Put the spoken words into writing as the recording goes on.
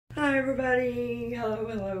Hi everybody,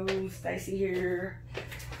 hello, Stacy here.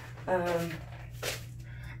 I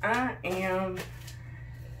am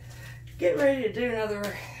getting ready to do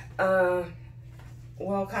another,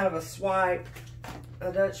 well, kind of a swipe,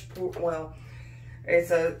 a Dutch, well,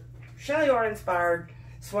 it's a sheleeart inspired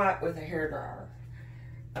swipe with a hairdryer.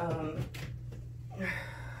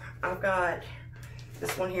 I've got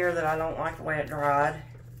this one here that I don't like the way it dried,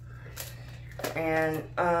 and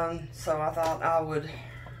so I thought I would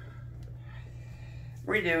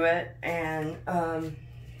redo it. And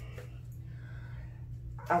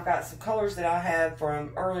I've got some colors that I had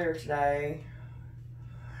from earlier today.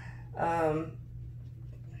 What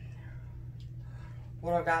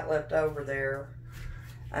I've got left over there,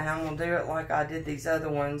 and I'm gonna do it like I did these other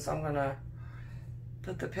ones. I'm gonna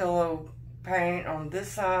put the pillow paint on this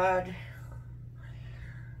side,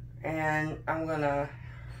 and I'm gonna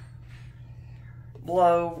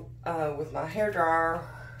blow with my hairdryer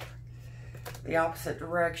the opposite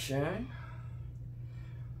direction.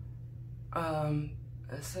 As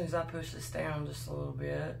soon as I push this down just a little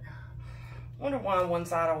bit. Wonder why one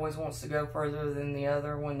side always wants to go further than the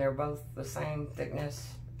other when they're both the same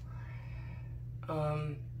thickness.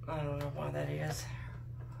 I don't know why that is.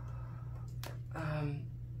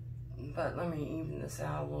 But let me even this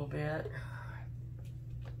out a little bit.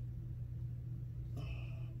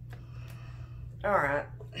 All right.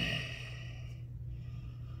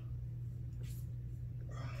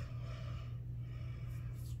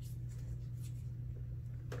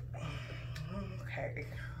 Okay.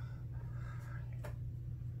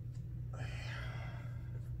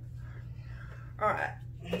 All right.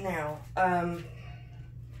 Now, I've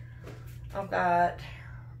got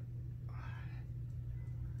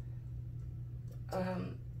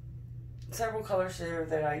several colors here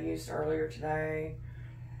that I used earlier today.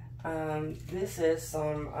 This is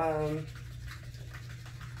some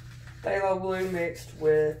phthalo blue mixed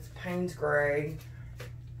with Payne's gray.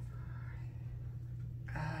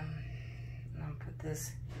 I'll put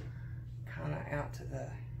this kind of out to the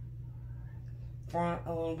front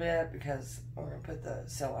a little bit because we're going to put the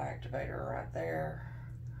cell activator right there.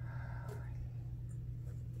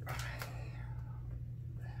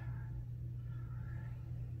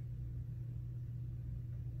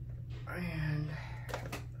 And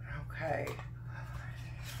okay,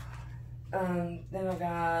 then I've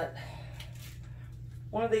got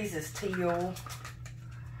one of these is teal,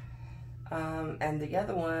 and the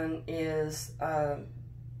other one is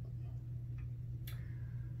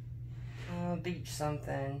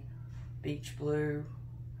beach blue,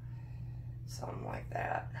 something like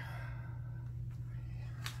that.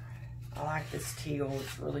 I like this teal,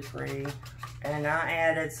 it's really pretty. And I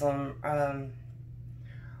added some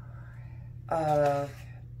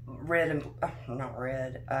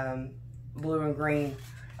blue and green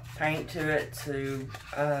paint to it to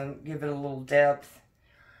give it a little depth.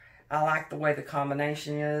 I like the way the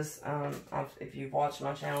combination is. If you've watched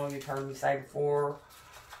my channel, you've heard me say before,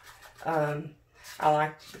 I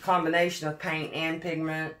like the combination of paint and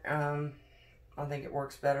pigment. I think it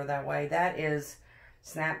works better that way. That is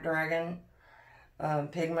Snapdragon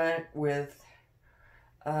pigment with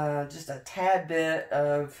just a tad bit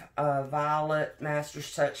of violet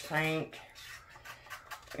Master's Touch paint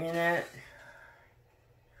in it,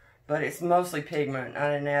 but it's mostly pigment.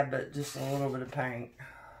 I didn't add but just a little bit of paint.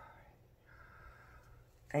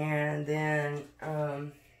 And then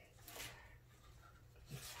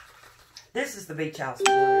this is the Beach House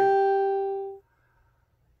blue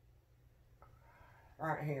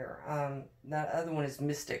right here. That other one is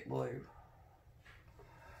Mystic blue.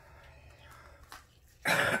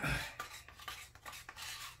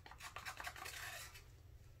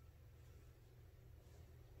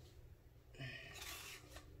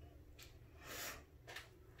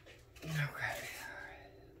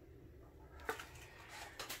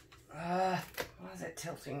 Why is it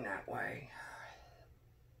tilting that way?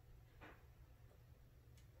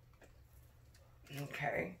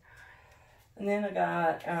 Okay. And then I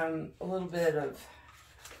got a little bit of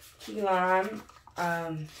key lime.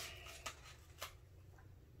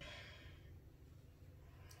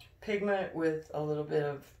 Pigment with a little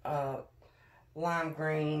bit of lime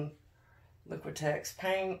green Liquitex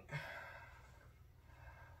paint.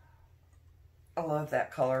 I love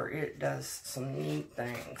that color. It does some neat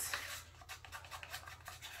things.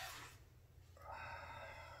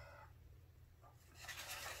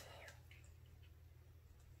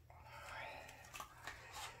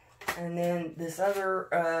 And then this other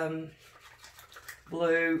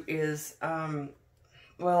blue is,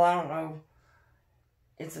 well, I don't know.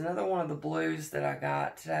 It's another one of the blues that I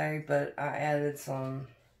got today, but I added some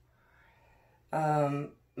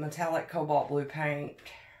metallic cobalt blue paint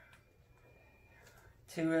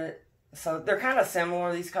to it. So they're kind of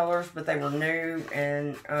similar, these colors, but they were new,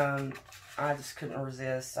 and I just couldn't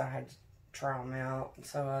resist. I had to try them out,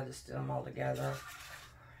 so I just did them all together.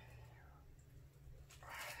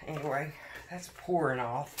 Anyway, that's pouring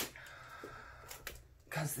off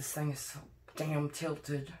because this thing is so damn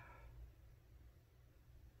tilted.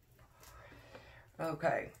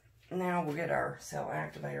 Okay, now we'll get our cell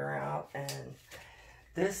activator out, and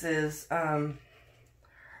this is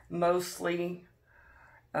mostly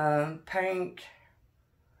paint.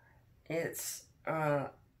 It's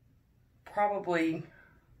probably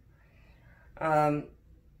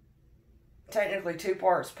technically 2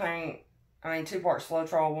 parts paint. I mean, 2 parts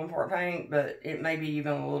Floetrol, 1 part paint, but it may be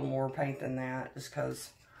even a little more paint than that, just because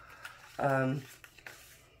I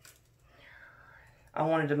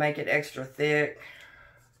wanted to make it extra thick,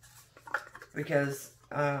 because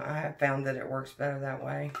I have found that it works better that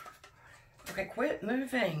way. Okay, quit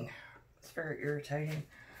moving. It's very irritating.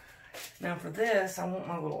 Now for this, I want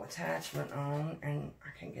my little attachment on, and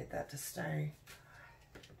I can get that to stay.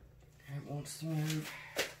 It wants to move.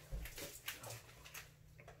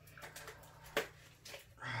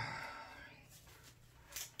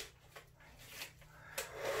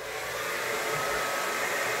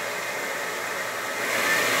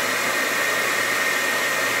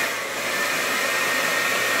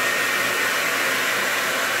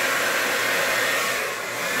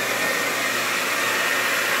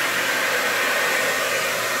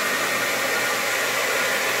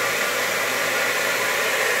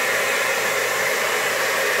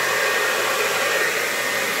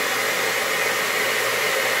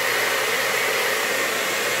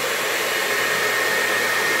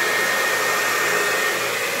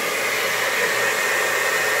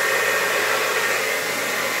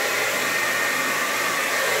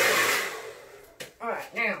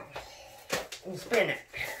 Spin it.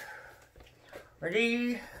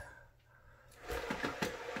 Ready?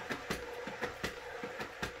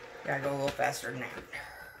 Gotta go a little faster than that.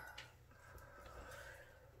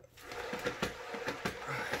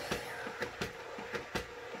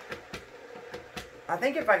 I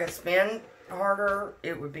think if I could spin harder,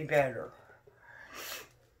 it would be better.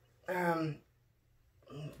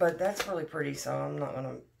 But that's really pretty, so I'm not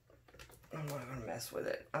gonna mess with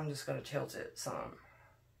it. I'm just gonna tilt it some.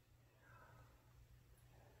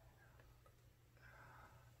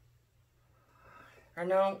 Or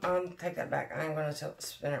no, take that back. I'm going to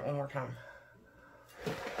spin it one more time.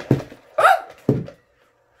 Oh!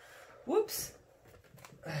 Whoops.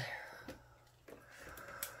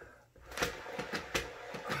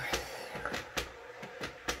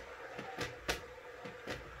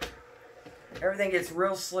 Everything gets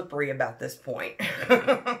real slippery about this point.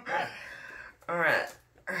 Alright.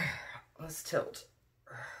 Let's tilt.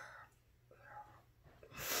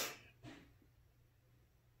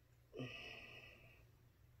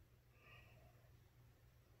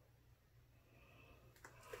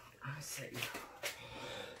 Let's see.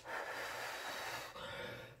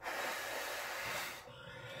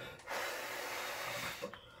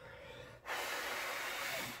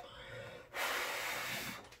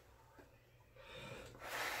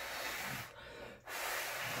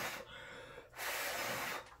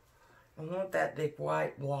 I want that big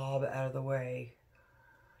white blob out of the way,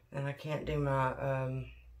 and I can't do my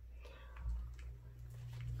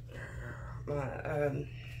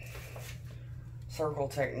circle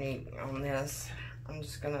technique on this. I'm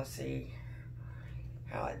just gonna see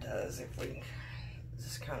how it does if we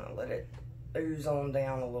just kind of let it ooze on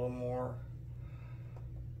down a little more.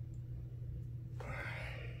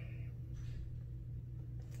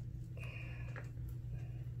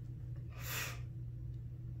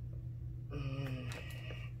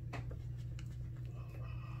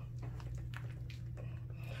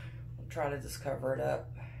 Try to just cover it up,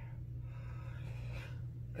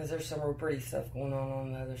 because there's some real pretty stuff going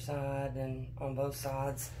on the other side and on both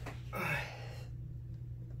sides. I'm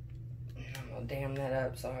gonna dam that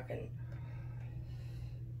up so I can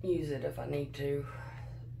use it if I need to.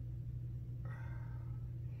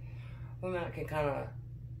 We might can kind of,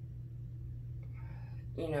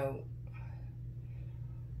 you know,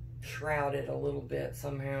 shroud it a little bit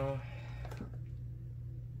somehow.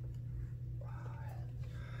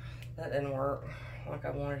 That didn't work like I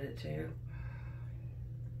wanted it to.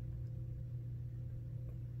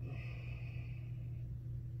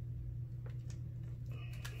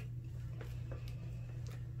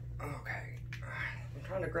 Okay. I'm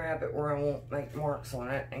trying to grab it where I won't make marks on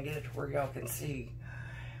it and get it to where y'all can see.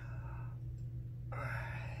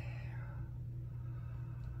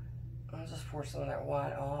 I'll just pour some of that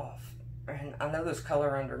white off. And I know there's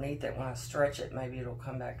color underneath it. When I stretch it, maybe it'll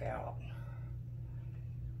come back out.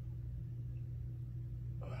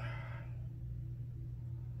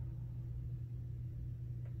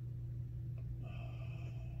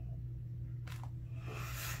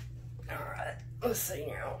 Alright, let's see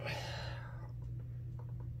now.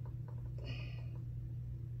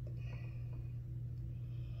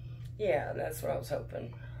 Yeah, that's what I was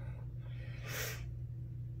hoping.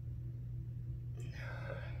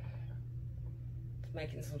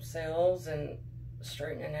 Making some cells and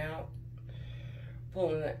straightening out,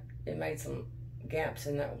 pulling it. It made some gaps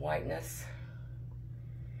in that whiteness.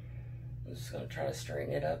 I'm just going to try to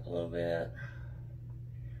straighten it up a little bit.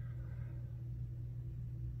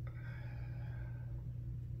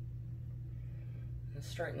 And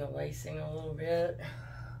straighten the lacing a little bit.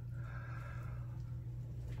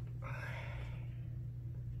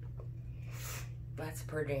 That's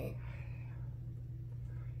pretty.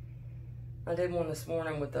 I did one this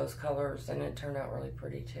morning with those colors and it turned out really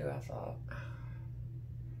pretty too, I thought.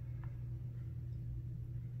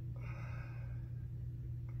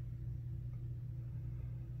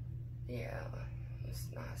 Yeah, it's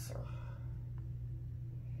nicer.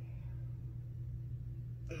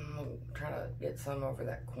 I'm gonna try to get some over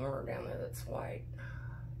that corner down there that's white.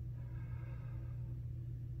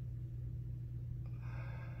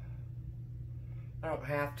 I don't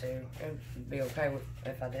have to. It'd be okay with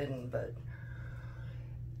if I didn't, but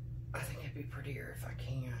I think it'd be prettier if I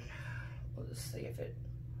can. We'll just see if it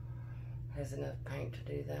has enough paint to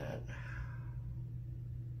do that.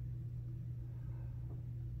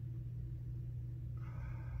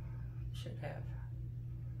 Should have.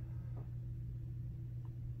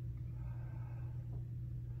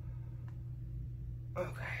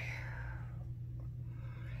 Okay.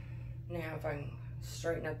 Now if I can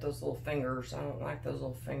straighten up those little fingers. I don't like those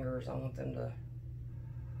little fingers. I want them to...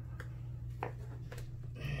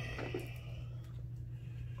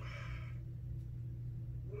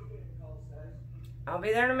 I'll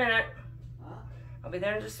be there in a minute. Huh? I'll be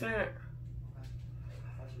there in just a minute.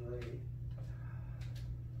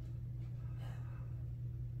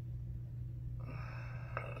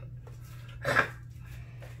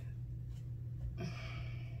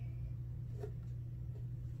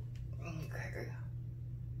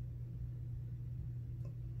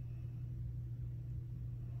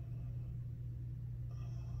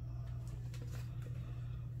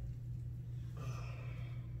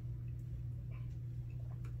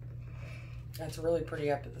 That's really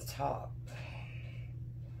pretty up at the top.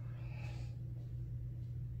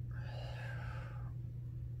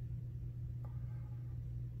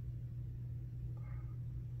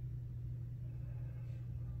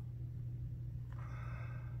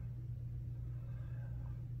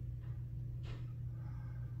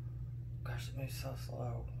 Gosh, it moves so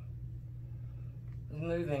slow. It's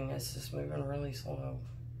moving, it's just moving really slow.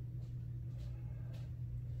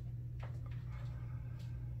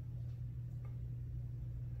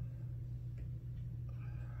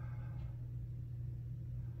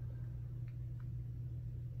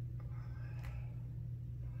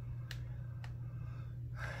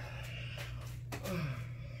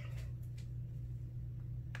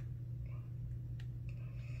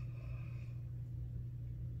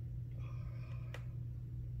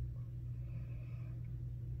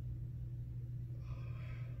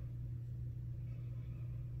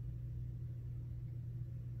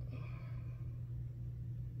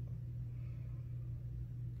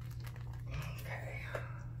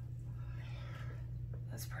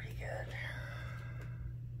 That's pretty good.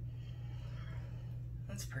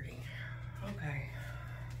 That's pretty. Okay.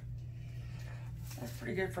 That's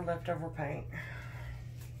pretty good for leftover paint.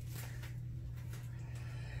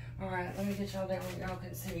 Alright, let me get y'all down where y'all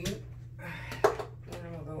can see. Then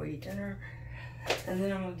I'm gonna go eat dinner. And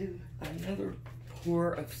then I'm gonna do another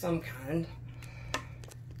pour of some kind.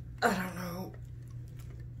 I don't know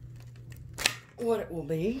what it will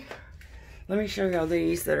be. Let me show y'all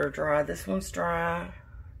these that are dry. This one's dry.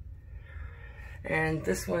 And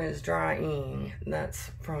this one is drying. That's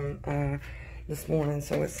from this morning,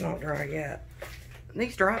 so it's not dry yet.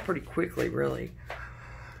 These dry pretty quickly, really.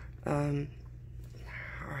 Alright.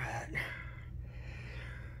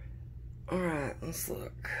 Alright, let's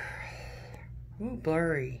look. Ooh,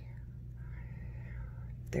 blurry.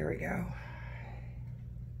 There we go.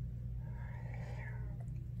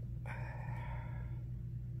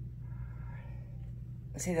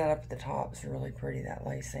 See that up at the top is really pretty, that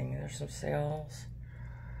lacing. There's some cells.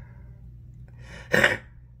 No,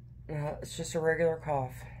 it's just a regular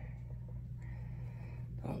cough.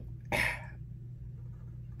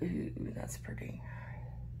 Ooh, that's pretty.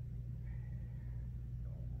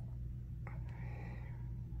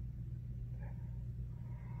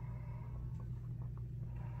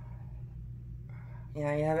 You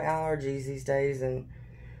know, you have allergies these days, and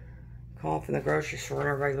cough in the grocery store and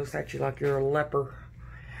everybody looks at you like you're a leper.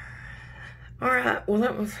 Alright, well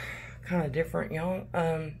that was kind of different, y'all.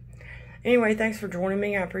 Anyway, thanks for joining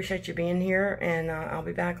me. I appreciate you being here, and I'll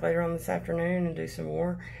be back later on this afternoon and do some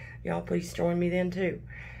more. Y'all please join me then too.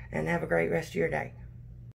 And have a great rest of your day.